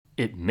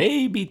It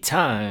may be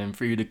time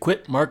for you to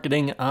quit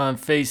marketing on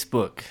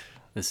Facebook.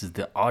 This is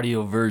the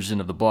audio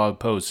version of the blog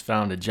post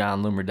found at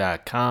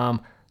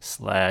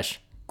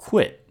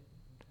johnloomer.com/quit.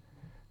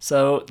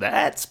 So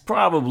that's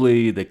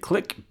probably the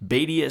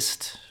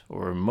clickbaitiest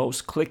or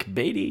most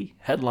clickbaity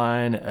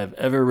headline I've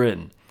ever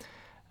written.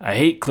 I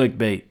hate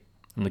clickbait.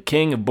 I'm the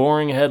king of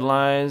boring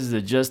headlines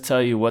that just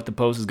tell you what the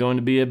post is going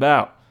to be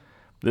about.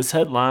 This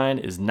headline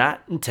is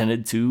not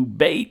intended to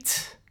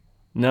bait.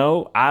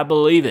 No, I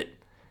believe it.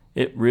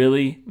 It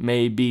really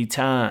may be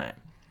time.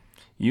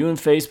 You and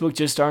Facebook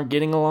just aren't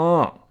getting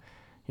along.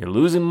 You're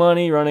losing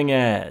money running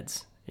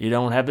ads. You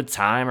don't have the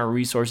time or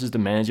resources to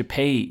manage a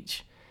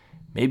page.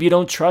 Maybe you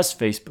don't trust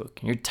Facebook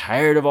and you're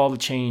tired of all the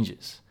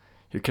changes.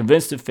 You're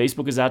convinced that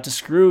Facebook is out to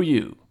screw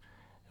you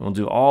and will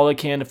do all it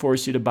can to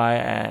force you to buy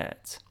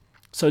ads.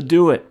 So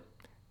do it.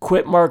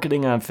 Quit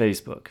marketing on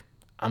Facebook.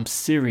 I'm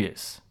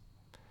serious.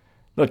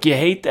 Look, you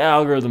hate the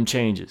algorithm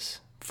changes.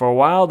 For a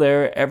while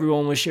there,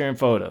 everyone was sharing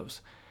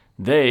photos.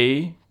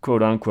 They,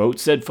 quote unquote,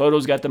 said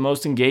photos got the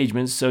most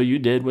engagement, so you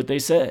did what they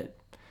said.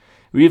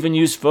 We even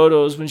used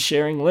photos when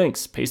sharing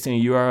links, pasting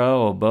a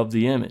URL above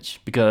the image,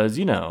 because,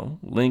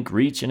 link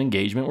reach and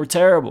engagement were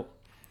terrible.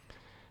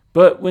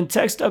 But when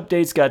text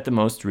updates got the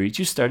most reach,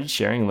 you started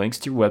sharing links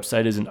to your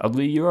website as an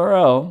ugly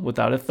URL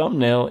without a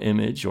thumbnail,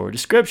 image, or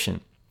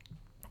description.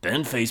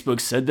 Then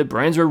Facebook said that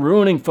brands were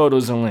ruining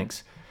photos and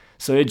links,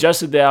 so they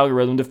adjusted the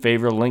algorithm to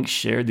favor links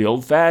shared the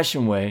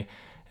old-fashioned way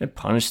and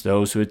punished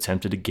those who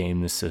attempted to game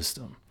the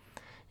system.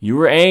 You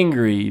were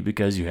angry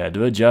because you had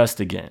to adjust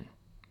again,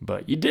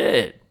 but you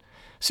did.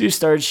 So you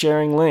started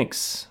sharing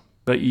links,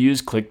 but you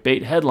used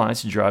clickbait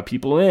headlines to draw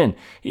people in,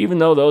 even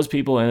though those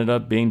people ended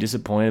up being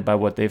disappointed by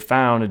what they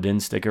found and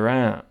didn't stick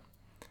around.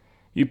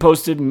 You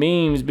posted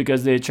memes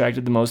because they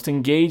attracted the most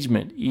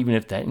engagement, even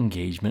if that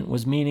engagement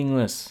was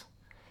meaningless.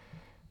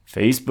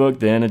 Facebook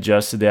then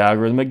adjusted the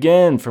algorithm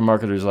again for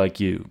marketers like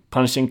you,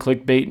 punishing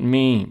clickbait and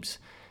memes.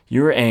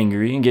 You were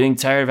angry and getting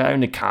tired of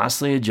having to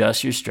constantly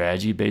adjust your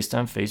strategy based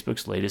on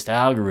Facebook's latest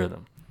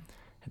algorithm.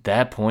 At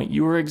that point,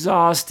 you were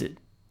exhausted.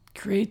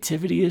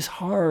 Creativity is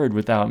hard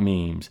without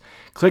memes,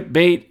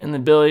 clickbait, and the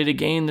ability to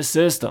game the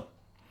system.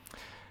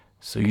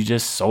 So you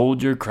just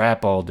sold your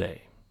crap all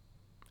day.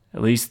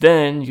 At least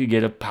then you could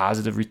get a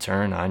positive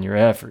return on your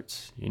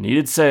efforts. You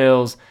needed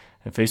sales,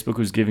 and Facebook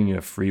was giving you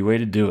a free way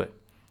to do it.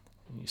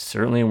 You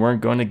certainly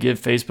weren't going to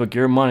give Facebook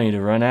your money to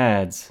run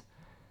ads.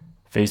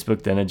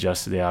 Facebook then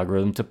adjusted the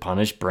algorithm to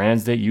punish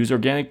brands that use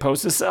organic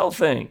posts to sell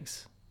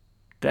things.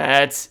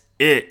 That's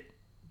it.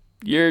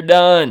 You're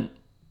done.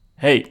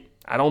 Hey,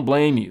 I don't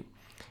blame you.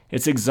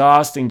 It's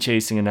exhausting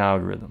chasing an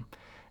algorithm.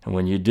 And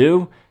when you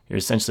do, you're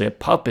essentially a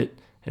puppet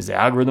as the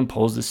algorithm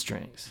pulls the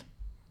strings.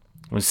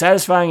 When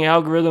satisfying the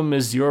algorithm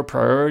is your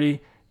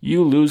priority,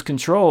 you lose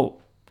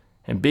control.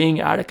 And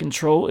being out of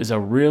control is a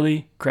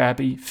really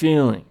crappy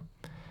feeling.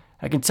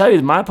 I can tell you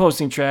that my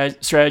posting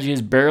strategy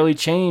has barely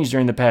changed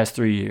during the past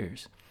 3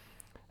 years.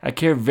 I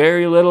care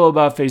very little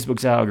about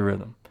Facebook's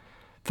algorithm.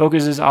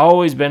 Focus has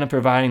always been on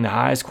providing the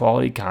highest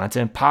quality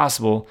content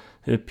possible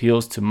that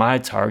appeals to my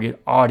target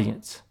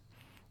audience.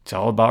 It's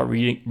all about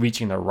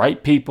reaching the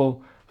right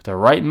people with the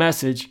right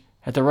message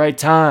at the right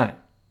time.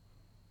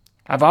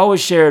 I've always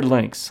shared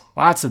links,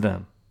 lots of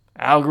them.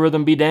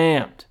 Algorithm be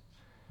damned.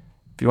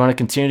 If you want to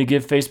continue to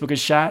give Facebook a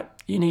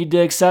shot, you need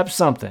to accept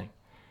something.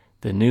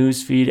 The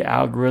newsfeed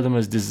algorithm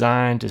is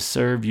designed to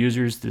serve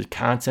users the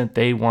content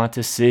they want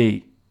to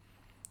see.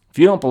 If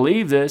you don't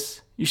believe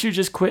this, you should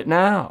just quit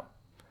now.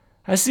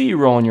 I see you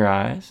rolling your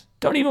eyes.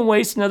 Don't even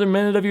waste another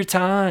minute of your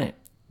time.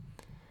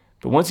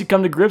 But once you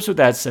come to grips with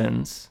that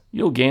sentence,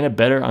 you'll gain a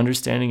better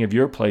understanding of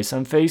your place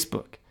on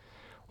Facebook.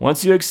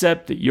 Once you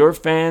accept that your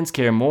fans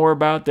care more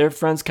about their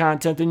friends'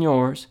 content than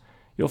yours,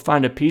 you'll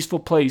find a peaceful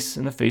place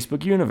in the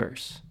Facebook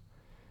universe.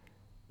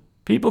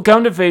 People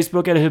come to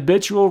Facebook at a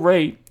habitual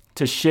rate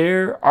to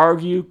share,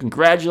 argue,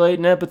 congratulate,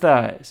 and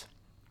empathize.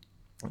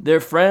 Their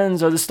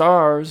friends are the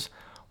stars,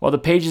 while the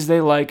pages they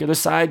like are the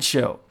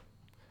sideshow.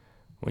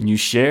 When you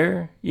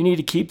share, you need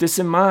to keep this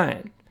in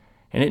mind,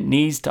 and it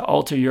needs to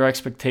alter your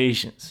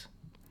expectations.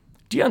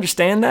 Do you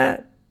understand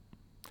that?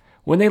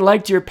 When they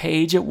liked your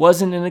page, it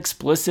wasn't an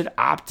explicit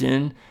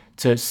opt-in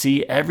to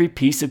see every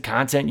piece of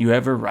content you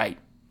ever write.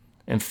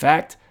 In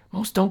fact,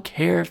 most don't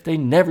care if they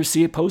never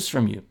see a post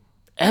from you,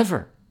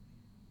 ever.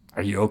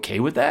 Are you okay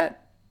with that?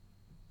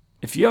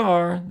 If you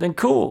are, then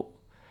cool.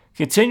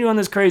 Continue on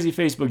this crazy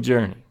Facebook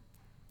journey.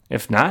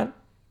 If not,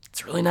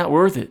 it's really not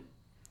worth it.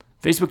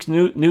 Facebook's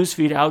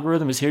newsfeed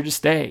algorithm is here to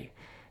stay,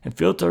 and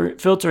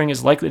filtering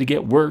is likely to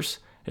get worse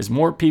as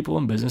more people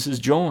and businesses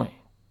join.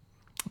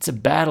 It's a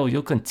battle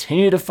you'll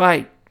continue to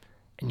fight,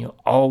 and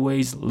you'll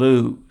always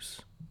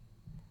lose.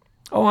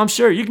 Oh, I'm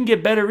sure you can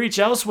get better reach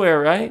elsewhere,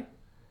 right?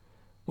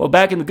 Well,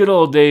 back in the good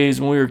old days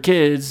when we were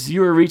kids,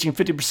 you were reaching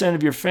 50%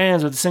 of your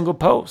fans with a single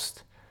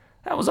post.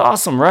 That was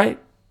awesome, right?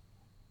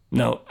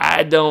 No,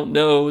 I don't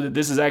know that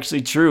this is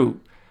actually true,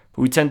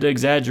 but we tend to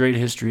exaggerate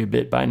history a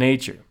bit by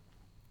nature.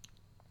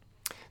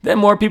 Then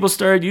more people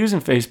started using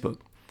Facebook.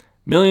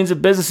 Millions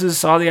of businesses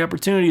saw the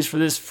opportunities for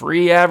this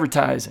free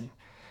advertising,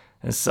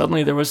 and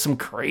suddenly there was some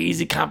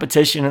crazy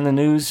competition in the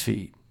news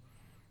feed.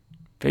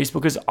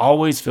 Facebook has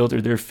always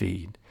filtered their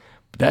feed,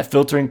 but that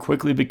filtering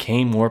quickly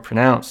became more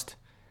pronounced.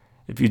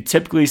 If you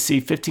typically see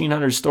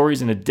 1,500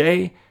 stories in a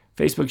day,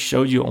 Facebook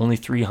showed you only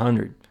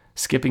 300,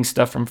 skipping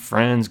stuff from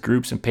friends,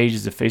 groups, and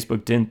pages that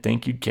Facebook didn't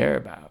think you'd care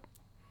about.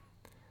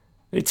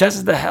 They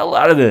tested the hell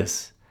out of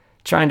this,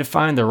 trying to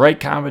find the right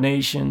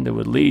combination that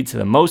would lead to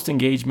the most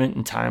engagement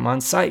and time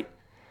on site,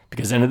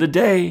 because at the end of the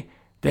day,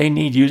 they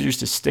need users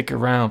to stick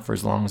around for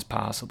as long as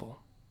possible.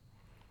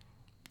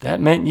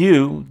 That meant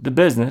you, the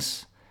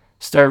business,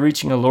 start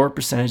reaching a lower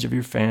percentage of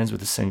your fans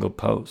with a single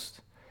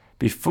post.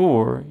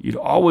 Before, you'd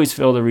always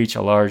fail to reach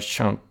a large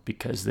chunk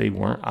because they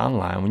weren't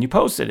online when you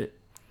posted it.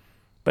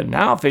 But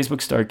now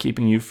Facebook started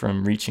keeping you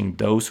from reaching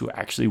those who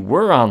actually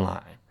were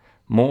online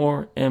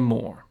more and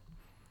more.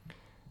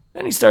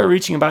 Then he started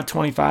reaching about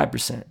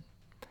 25%.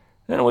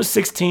 Then it was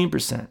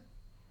 16%.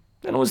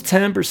 Then it was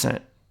 10%.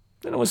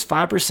 Then it was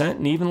 5%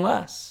 and even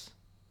less.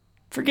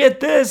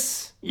 Forget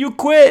this. You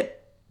quit.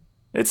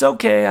 It's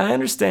okay. I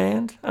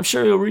understand. I'm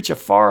sure you'll reach a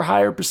far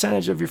higher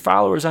percentage of your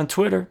followers on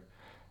Twitter.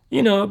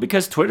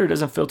 Because Twitter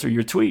doesn't filter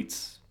your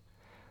tweets.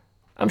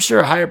 I'm sure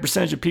a higher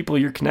percentage of people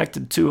you're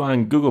connected to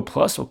on Google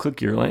Plus will click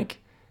your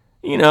link.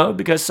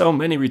 Because so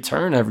many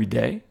return every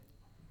day.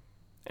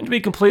 And to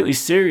be completely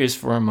serious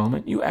for a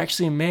moment, you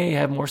actually may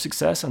have more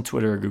success on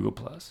Twitter or Google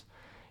Plus.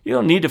 You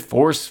don't need to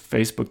force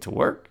Facebook to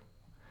work.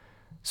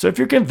 So if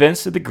you're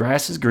convinced that the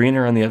grass is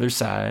greener on the other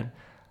side,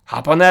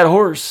 hop on that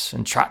horse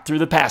and trot through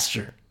the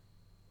pasture.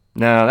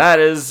 Now, that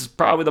is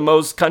probably the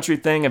most country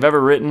thing I've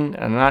ever written,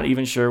 and I'm not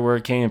even sure where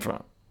it came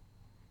from.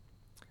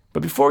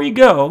 But before you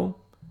go,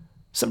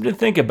 something to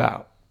think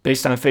about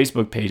based on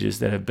Facebook pages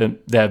that have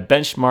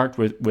benchmarked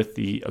with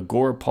the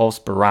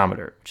Agorapulse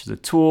Barometer, which is a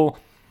tool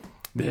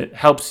that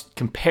helps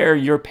compare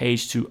your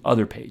page to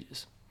other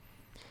pages.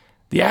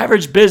 The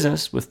average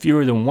business with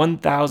fewer than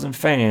 1,000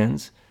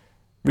 fans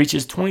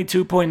reaches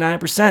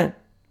 22.9%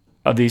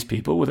 of these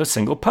people with a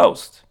single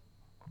post.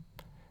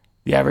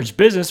 The average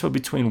business with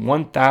between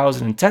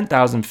 1,000 and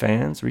 10,000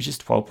 fans reaches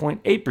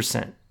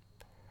 12.8%.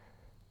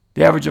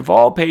 The average of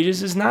all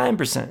pages is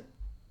 9%.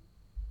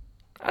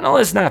 I know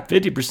it's not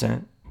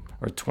 50%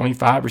 or 25%,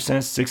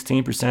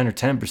 16% or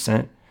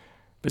 10%,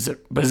 but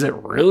is it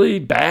really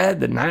bad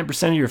that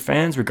 9% of your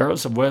fans,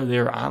 regardless of whether they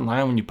were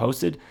online when you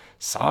posted,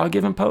 saw a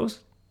given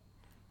post?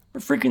 We're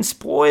freaking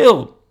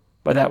spoiled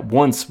by that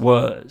once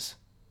was.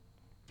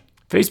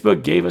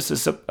 Facebook gave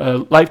us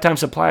a lifetime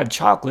supply of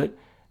chocolate,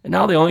 and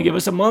now they only give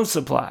us a month's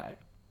supply.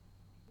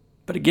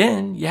 But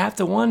again, you have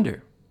to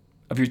wonder,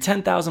 of your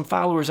 10,000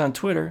 followers on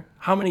Twitter,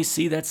 how many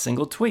see that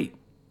single tweet?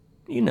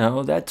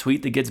 That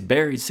tweet that gets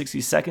buried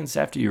 60 seconds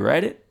after you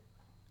write it?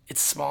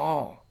 It's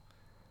small.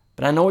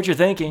 But I know what you're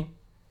thinking.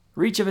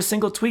 Reach of a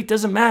single tweet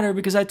doesn't matter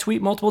because I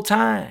tweet multiple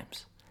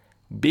times.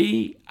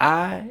 BINGO.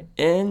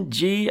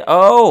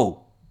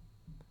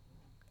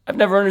 I've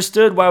never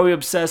understood why we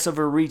obsess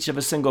over reach of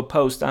a single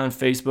post on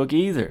Facebook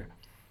either.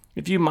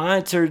 If you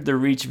monitored the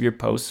reach of your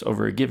posts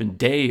over a given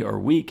day or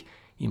week,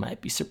 you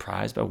might be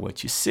surprised by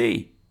what you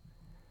see.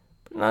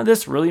 But none of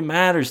this really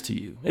matters to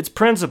you. It's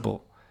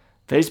principle.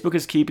 Facebook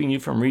is keeping you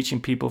from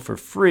reaching people for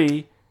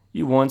free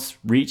you once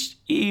reached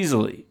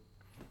easily.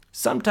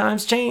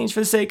 Sometimes change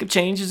for the sake of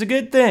change is a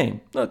good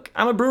thing. Look,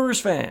 I'm a Brewers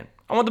fan.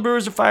 I want the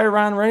Brewers to fire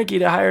Ron Roenicke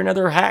to hire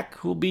another hack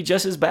who'll be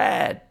just as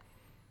bad.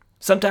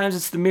 Sometimes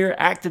it's the mere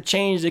act of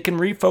change that can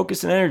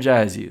refocus and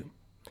energize you.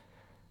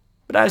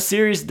 But I have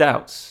serious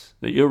doubts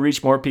that you'll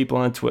reach more people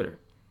on Twitter.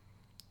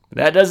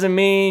 That doesn't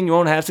mean you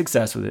won't have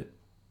success with it.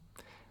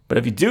 But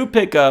if you do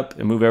pick up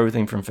and move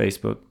everything from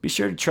Facebook, be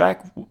sure to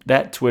track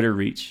that Twitter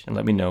reach and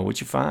let me know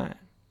what you find.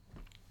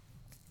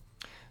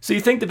 So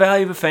you think the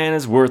value of a fan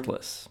is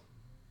worthless.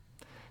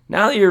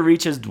 Now that your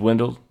reach has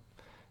dwindled,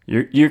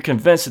 you're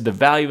convinced that the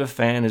value of a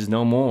fan is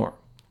no more.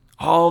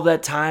 All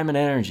that time and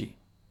energy,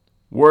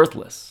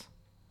 worthless.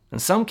 In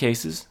some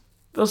cases,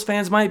 those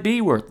fans might be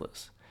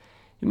worthless.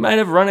 You might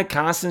have run a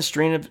constant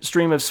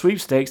stream of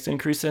sweepstakes to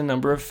increase the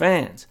number of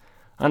fans,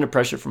 under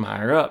pressure from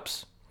higher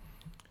ups.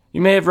 You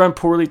may have run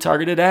poorly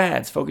targeted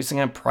ads, focusing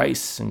on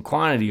price and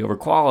quantity over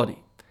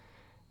quality.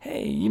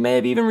 Hey, you may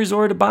have even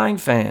resorted to buying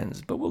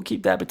fans, but we'll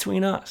keep that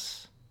between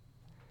us.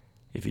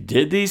 If you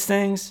did these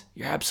things,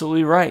 you're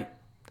absolutely right.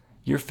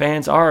 Your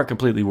fans are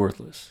completely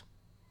worthless.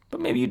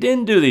 But maybe you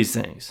didn't do these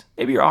things.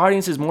 Maybe your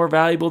audience is more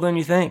valuable than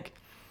you think.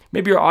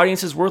 Maybe your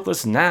audience is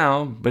worthless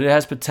now, but it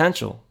has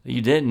potential that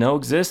you didn't know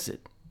existed.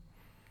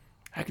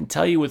 I can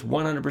tell you with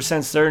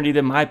 100% certainty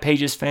that my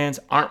page's fans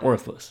aren't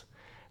worthless.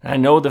 And I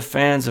know the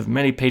fans of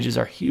many pages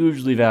are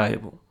hugely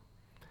valuable.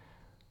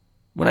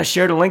 When I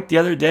shared a link the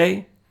other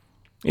day,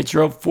 it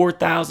drove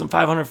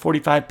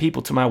 4,545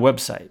 people to my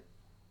website.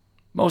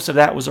 Most of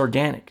that was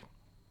organic.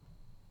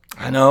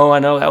 I know,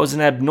 that was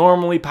an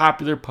abnormally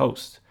popular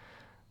post.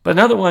 But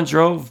another one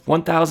drove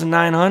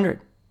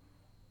 1,900.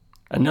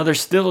 Another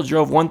still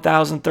drove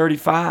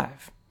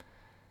 1,035.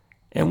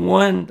 And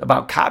one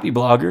about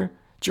Copyblogger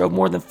drove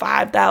more than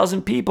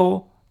 5,000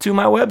 people to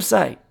my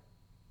website.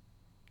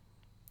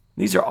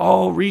 These are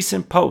all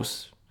recent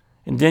posts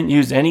and didn't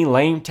use any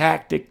lame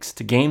tactics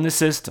to game the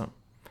system.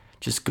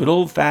 Just good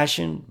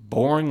old-fashioned,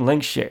 boring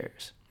link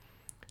shares.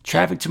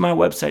 Traffic to my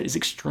website is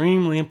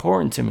extremely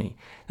important to me.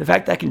 The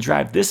fact that I can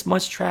drive this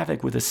much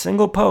traffic with a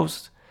single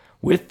post,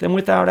 with and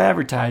without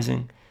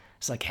advertising,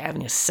 is like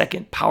having a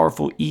second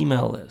powerful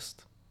email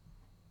list.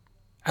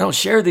 I don't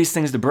share these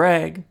things to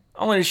brag,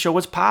 only to show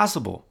what's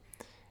possible.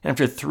 And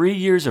after 3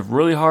 years of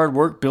really hard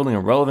work building a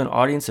relevant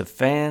audience of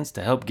fans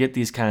to help get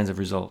these kinds of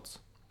results.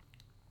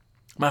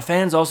 My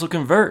fans also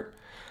convert,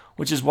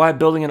 which is why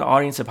building an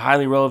audience of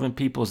highly relevant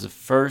people is the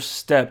first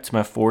step to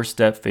my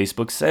 4-step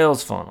Facebook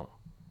sales funnel.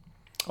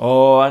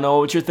 Oh, I know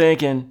what you're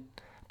thinking.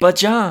 But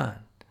John,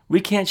 we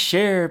can't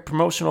share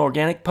promotional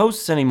organic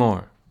posts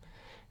anymore.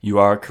 You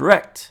are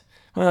correct.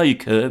 Well, you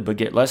could, but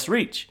get less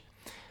reach.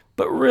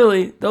 But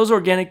really, those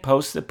organic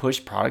posts that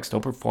push products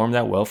don't perform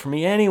that well for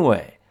me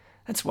anyway.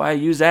 That's why I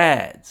use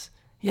ads.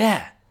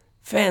 Yeah,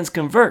 fans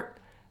convert.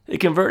 They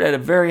convert at a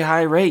very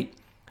high rate.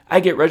 I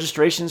get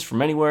registrations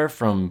from anywhere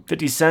from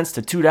 50 cents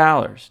to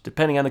 $2,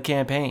 depending on the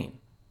campaign.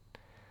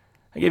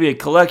 I give you a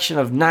collection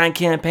of 9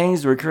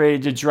 campaigns that were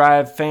created to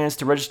drive fans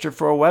to register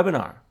for a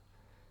webinar.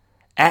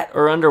 At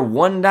or under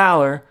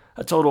 $1,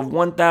 a total of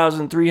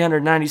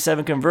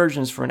 1,397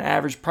 conversions for an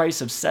average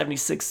price of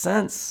 76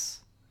 cents.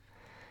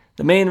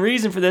 The main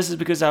reason for this is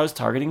because I was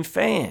targeting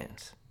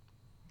fans.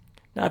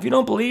 Now, if you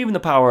don't believe in the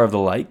power of the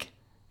like,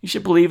 you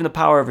should believe in the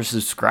power of a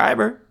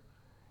subscriber.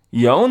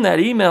 You own that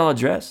email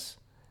address.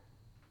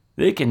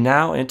 They can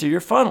now enter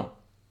your funnel.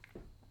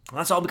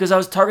 That's all because I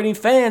was targeting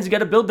fans. You got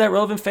to build that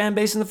relevant fan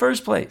base in the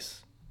first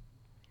place.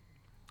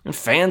 And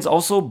fans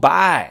also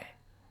buy.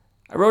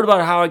 I wrote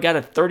about how I got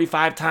a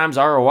 35 times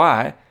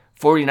ROI,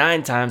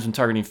 49 times when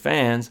targeting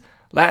fans,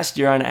 last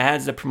year on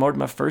ads that promoted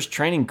my first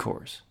training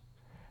course.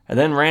 I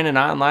then ran an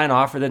online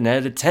offer that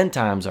netted a 10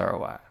 times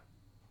ROI.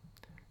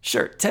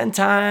 Sure, 10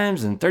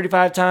 times and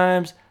 35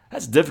 times,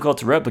 that's difficult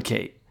to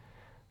replicate.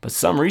 But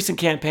some recent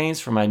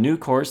campaigns for my new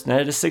course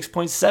netted a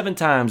 6.7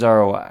 times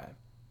ROI.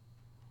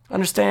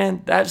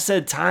 Understand, that I've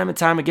said time and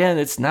time again,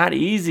 it's not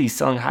easy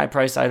selling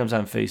high-priced items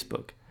on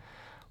Facebook.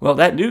 Well,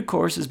 that new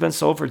course has been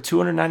sold for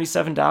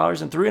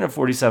 $297 and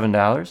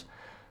 $347.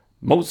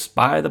 Most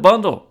buy the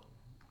bundle.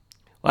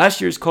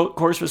 Last year's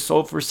course was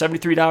sold for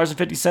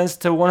 $73.50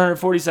 to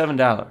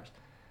 $147,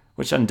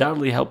 which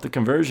undoubtedly helped the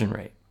conversion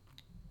rate.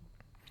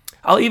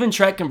 I'll even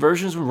track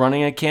conversions when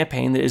running a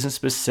campaign that isn't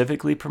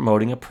specifically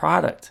promoting a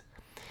product.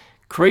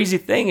 Crazy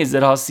thing is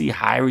that I'll see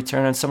high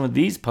return on some of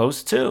these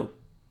posts too.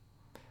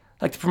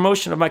 Like the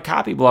promotion of my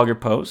copy blogger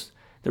post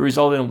that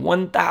resulted in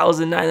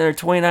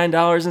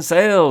 $1,929 in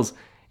sales,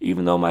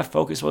 even though my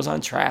focus was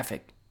on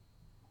traffic.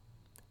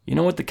 You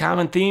know what the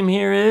common theme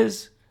here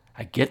is?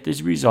 I get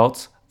these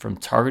results from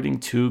targeting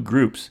 2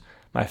 groups,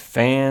 my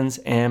fans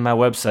and my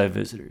website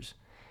visitors.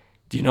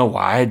 Do you know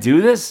why I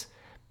do this?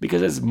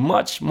 Because it's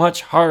much,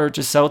 much harder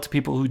to sell to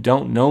people who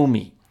don't know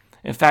me.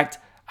 In fact,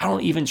 I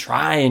don't even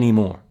try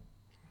anymore.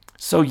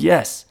 So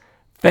yes,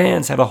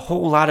 fans have a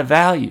whole lot of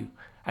value.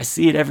 I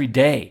see it every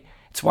day.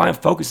 It's why I'm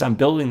focused on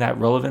building that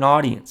relevant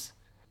audience.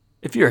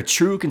 If you're a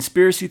true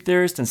conspiracy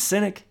theorist and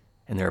cynic,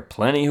 and there are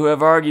plenty who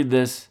have argued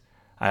this,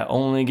 I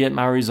only get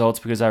my results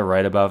because I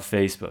write about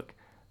Facebook.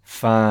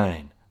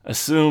 Fine,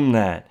 assume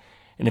that.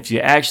 And if you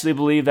actually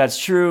believe that's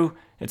true,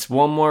 it's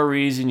one more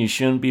reason you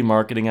shouldn't be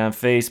marketing on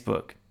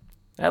Facebook.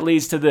 That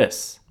leads to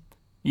this.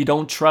 You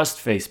don't trust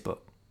Facebook.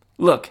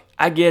 Look,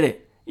 I get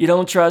it. You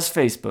don't trust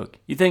Facebook.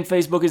 You think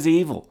Facebook is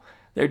evil.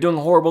 They're doing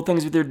horrible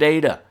things with your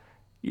data.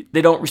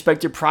 They don't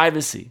respect your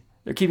privacy.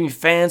 They're keeping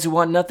fans who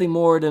want nothing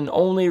more than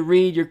only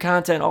read your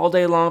content all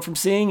day long from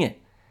seeing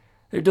it.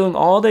 They're doing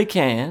all they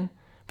can,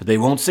 but they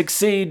won't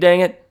succeed, dang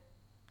it,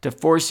 to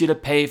force you to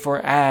pay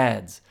for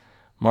ads.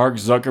 Mark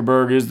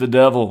Zuckerberg is the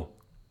devil.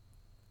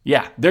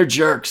 Yeah, they're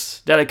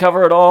jerks. Did I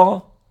cover it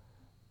all?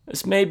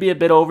 This may be a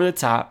bit over the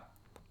top,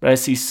 but I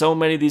see so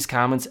many of these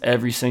comments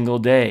every single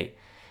day.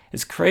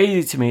 It's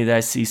crazy to me that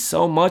I see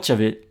so much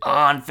of it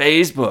on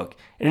Facebook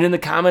and in the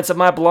comments of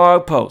my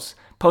blog posts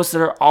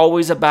that are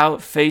always about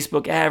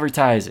Facebook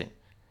advertising.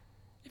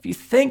 If you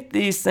think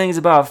these things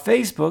about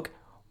Facebook,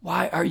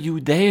 why are you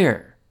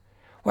there?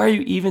 Why are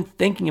you even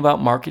thinking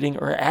about marketing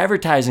or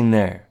advertising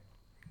there?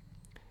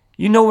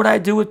 You know what I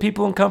do with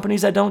people and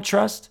companies I don't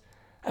trust?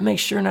 I make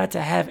sure not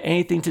to have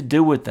anything to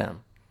do with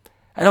them.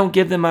 I don't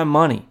give them my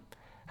money.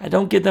 I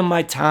don't give them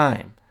my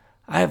time.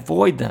 I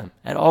avoid them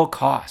at all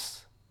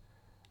costs.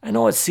 I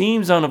know it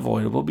seems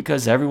unavoidable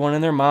because everyone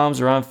and their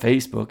moms are on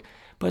Facebook,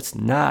 but it's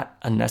not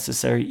a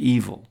necessary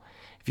evil.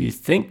 If you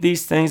think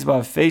these things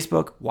about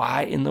Facebook,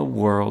 why in the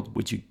world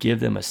would you give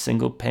them a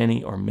single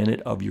penny or minute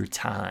of your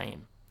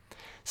time?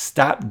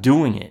 Stop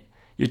doing it.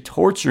 You're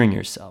torturing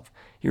yourself.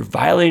 You're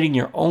violating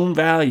your own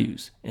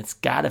values. It's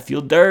got to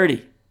feel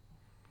dirty.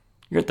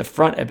 You're at the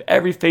front of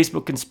every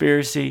Facebook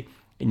conspiracy,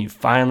 and you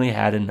finally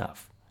had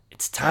enough.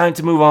 It's time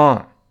to move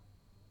on.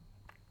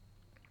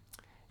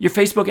 Your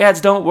Facebook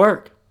ads don't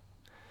work.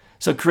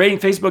 So creating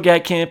Facebook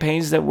ad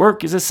campaigns that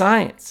work is a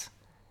science.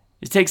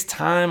 It takes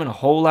time and a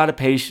whole lot of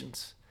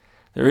patience.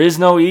 There is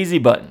no easy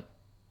button.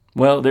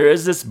 Well, there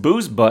is this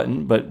boost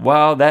button, but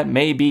while that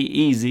may be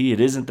easy,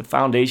 it isn't the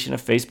foundation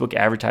of Facebook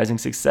advertising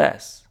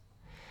success.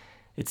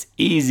 It's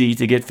easy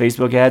to get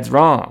Facebook ads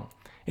wrong.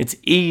 It's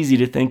easy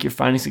to think you're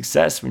finding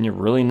success when you're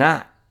really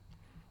not.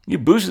 You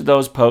boosted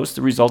those posts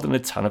to result in a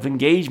ton of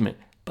engagement,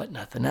 but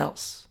nothing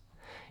else.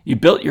 You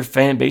built your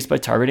fan base by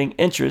targeting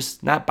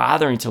interests, not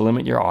bothering to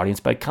limit your audience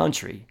by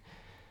country.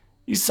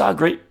 You saw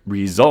great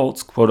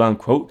results, quote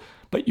unquote,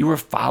 but you were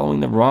following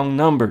the wrong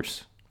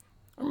numbers.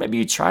 Or maybe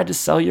you tried to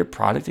sell your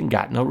product and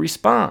got no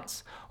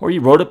response. Or you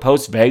wrote a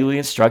post vaguely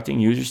instructing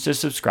users to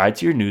subscribe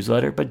to your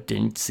newsletter but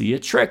didn't see a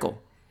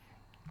trickle.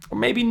 Or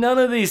maybe none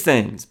of these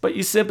things, but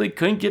you simply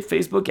couldn't get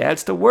Facebook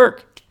ads to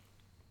work.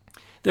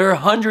 There are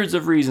hundreds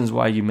of reasons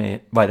why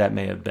that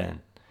may have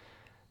been.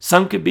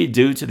 Some could be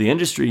due to the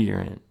industry you're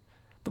in,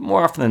 but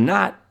more often than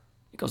not,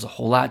 it goes a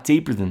whole lot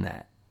deeper than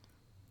that.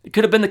 It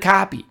could have been the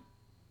copy.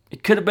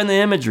 It could have been the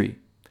imagery.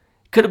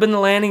 It could have been the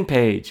landing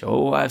page.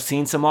 Oh, I've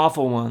seen some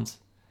awful ones.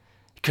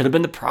 It could have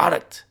been the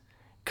product.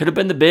 It could have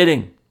been the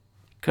bidding.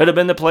 It could have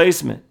been the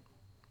placement.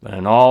 But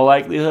in all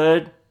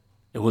likelihood,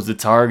 it was the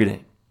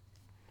targeting.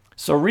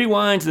 So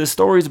rewind to the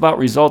stories about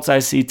results I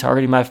see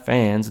targeting my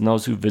fans and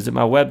those who visit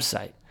my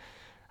website.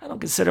 I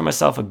don't consider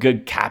myself a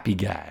good copy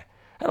guy.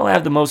 I don't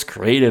have the most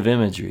creative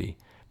imagery,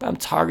 but I'm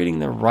targeting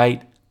the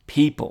right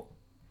people.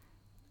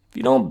 If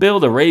you don't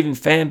build a raving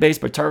fan base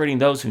by targeting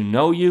those who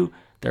know you,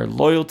 their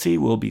loyalty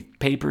will be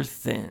paper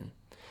thin.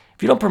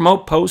 If you don't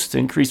promote posts to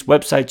increase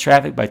website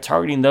traffic by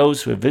targeting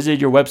those who have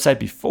visited your website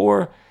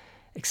before,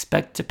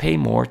 expect to pay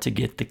more to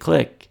get the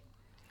click.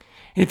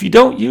 And if you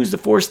don't use the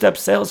 4-step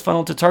sales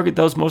funnel to target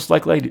those most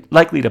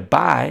likely to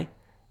buy,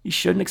 you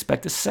shouldn't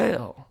expect a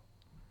sale.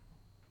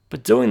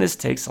 But doing this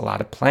takes a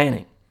lot of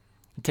planning.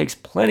 It takes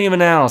plenty of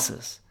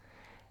analysis.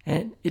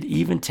 And it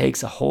even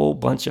takes a whole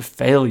bunch of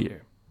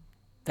failure.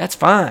 That's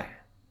fine.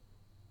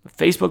 But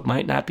Facebook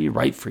might not be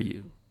right for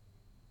you.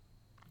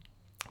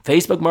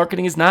 Facebook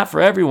marketing is not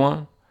for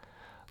everyone.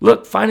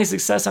 Look, finding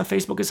success on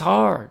Facebook is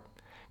hard.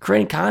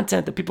 Creating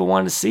content that people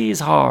want to see is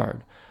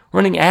hard.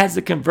 Running ads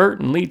that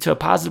convert and lead to a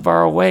positive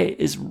ROI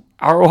is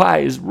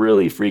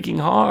really freaking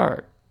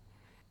hard.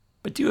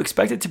 But do you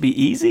expect it to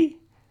be easy?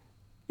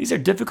 These are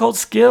difficult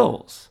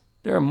skills.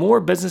 There are more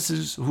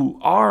businesses who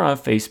are on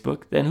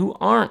Facebook than who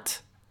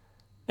aren't.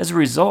 As a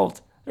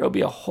result, there will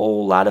be a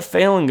whole lot of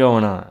failing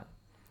going on.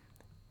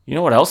 You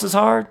know what else is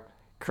hard?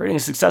 Creating a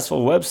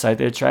successful website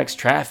that attracts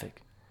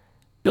traffic.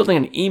 Building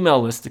an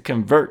email list that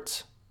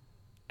converts.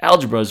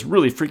 Algebra is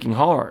really freaking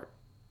hard.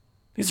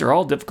 These are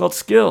all difficult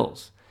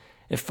skills.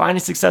 If finding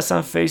success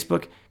on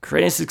Facebook,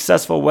 creating a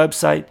successful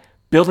website,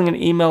 building an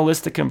email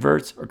list that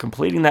converts, or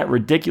completing that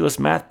ridiculous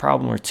math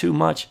problem are too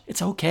much,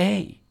 it's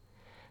okay.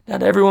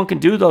 Not everyone can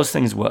do those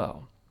things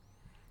well.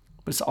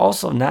 But it's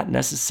also not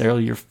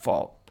necessarily your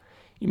fault.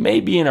 You may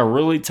be in a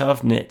really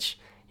tough niche.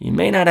 You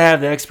may not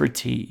have the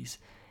expertise.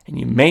 And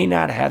you may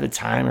not have the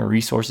time and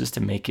resources to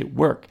make it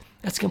work.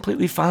 That's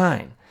completely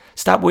fine.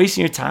 Stop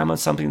wasting your time on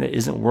something that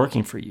isn't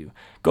working for you.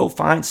 Go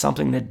find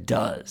something that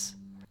does.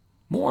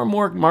 More and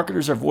more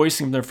marketers are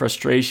voicing their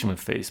frustration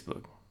with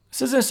Facebook.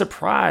 This isn't a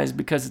surprise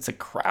because it's a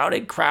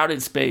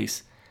crowded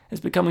space.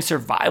 It's becoming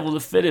survival of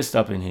the fittest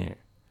up in here.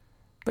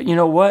 But you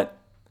know what?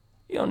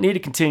 You don't need to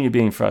continue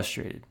being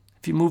frustrated.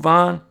 If you move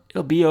on,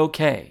 it'll be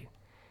okay.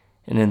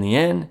 And in the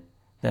end,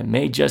 that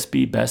may just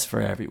be best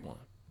for everyone.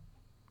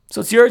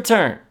 So it's your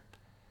turn.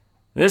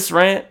 This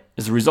rant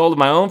is a result of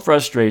my own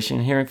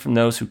frustration hearing from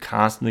those who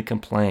constantly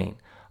complain,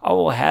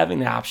 all while having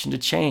the option to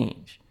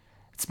change.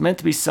 It's meant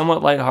to be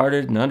somewhat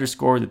lighthearted and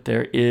underscore that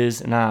there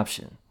is an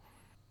option.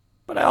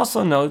 But I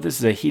also know that this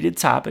is a heated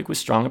topic with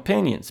strong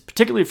opinions,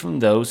 particularly from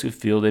those who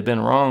feel they've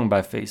been wronged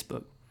by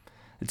Facebook.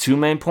 The 2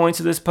 main points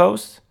of this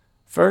post: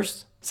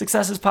 first,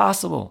 success is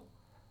possible.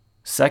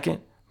 Second,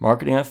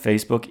 marketing on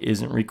Facebook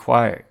isn't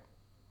required.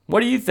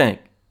 What do you think?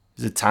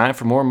 Is it time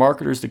for more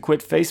marketers to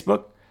quit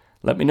Facebook?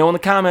 Let me know in the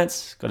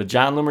comments. Go to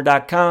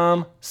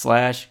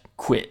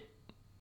johnloomer.com/quit.